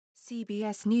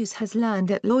CBS News has learned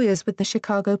that lawyers with the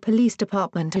Chicago Police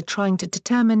Department are trying to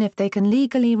determine if they can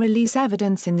legally release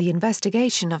evidence in the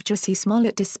investigation of Jussie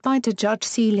Smollett despite a judge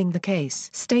sealing the case.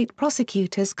 State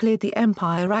prosecutors cleared the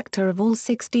Empire actor of all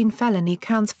 16 felony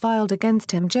counts filed against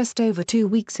him just over 2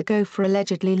 weeks ago for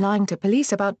allegedly lying to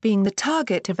police about being the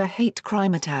target of a hate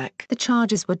crime attack. The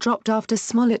charges were dropped after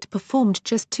Smollett performed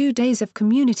just 2 days of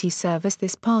community service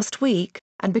this past week,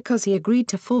 and because he agreed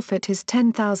to forfeit his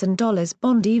 $10,000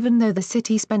 bond even though the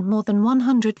city spent more than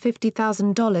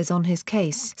 $150,000 on his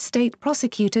case. State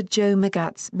Prosecutor Joe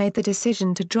Magatz made the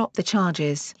decision to drop the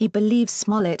charges. He believes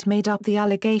Smollett made up the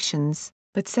allegations,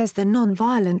 but says the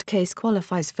non-violent case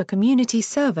qualifies for community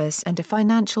service and a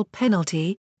financial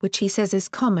penalty, which he says is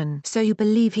common. "So you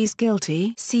believe he's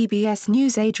guilty?" CBS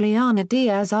News' Adriana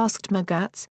Diaz asked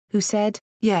Magatz, who said,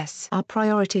 "Yes. Our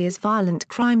priority is violent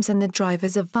crimes and the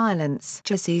drivers of violence.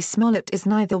 Jussie Smollett is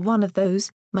neither one of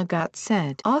those," Magatz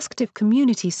said. Asked if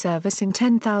community service in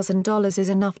 $10,000 is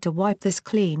enough to wipe this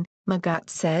clean,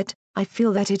 Magatz said, "I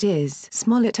feel that it is."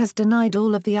 Smollett has denied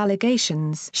all of the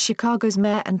allegations. Chicago's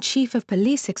mayor and chief of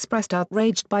police expressed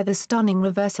outraged by the stunning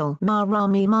reversal. Mayor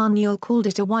Rahm Emanuel called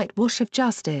it a whitewash of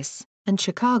justice, and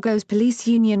Chicago's police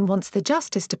union wants the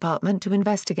Justice Department to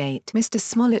investigate. Mr.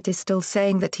 Smollett is still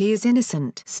saying that he is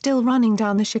innocent. Still running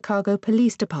down the Chicago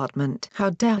Police Department. "How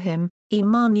dare him,"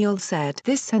 Emanuel said.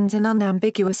 "This sends an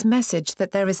unambiguous message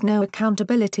that there is no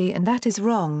accountability and that is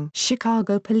wrong."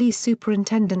 Chicago Police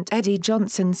Superintendent Eddie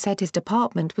Johnson said his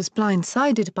department was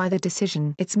blindsided by the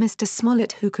decision. "It's Mr.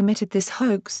 Smollett who committed this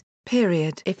hoax,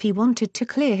 period. If he wanted to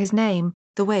clear his name,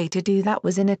 the way to do that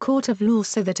was in a court of law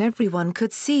so that everyone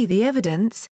could see the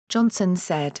evidence," Johnson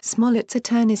said. Smollett's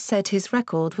attorneys said his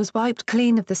record was wiped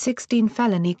clean of the 16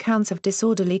 felony counts of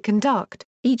disorderly conduct,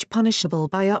 each punishable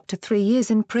by up to 3 years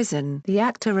in prison. The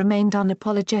actor remained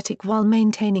unapologetic while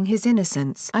maintaining his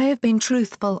innocence. "I have been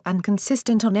truthful and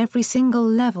consistent on every single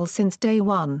level since day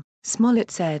one," Smollett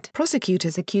said.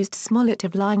 Prosecutors accused Smollett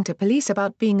of lying to police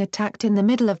about being attacked in the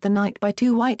middle of the night by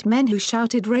 2 white men who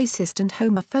shouted racist and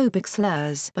homophobic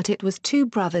slurs. But it was 2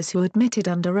 brothers who admitted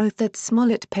under oath that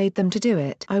Smollett paid them to do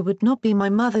it. "I would not be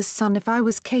my mother's son if I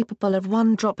was capable of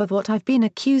 1 drop of what I've been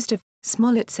accused of,"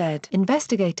 Smollett said.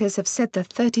 Investigators have said the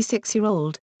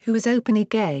 36-year-old, who is openly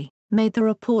gay, made the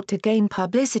report to gain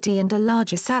publicity and a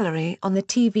larger salary on the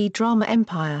TV drama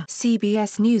Empire.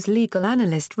 CBS News legal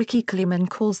analyst Ricky Kleeman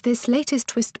calls this latest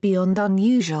twist beyond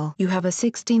unusual. "You have a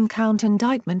 16-count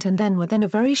indictment and then within a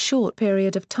very short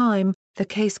period of time, the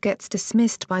case gets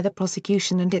dismissed by the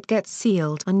prosecution and it gets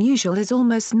sealed. Unusual is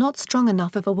almost not strong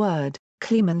enough of a word,"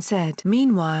 Kleeman said.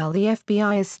 Meanwhile, the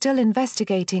FBI is still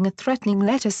investigating a threatening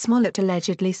letter Smollett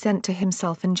allegedly sent to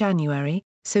himself in January,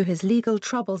 so his legal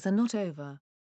troubles are not over.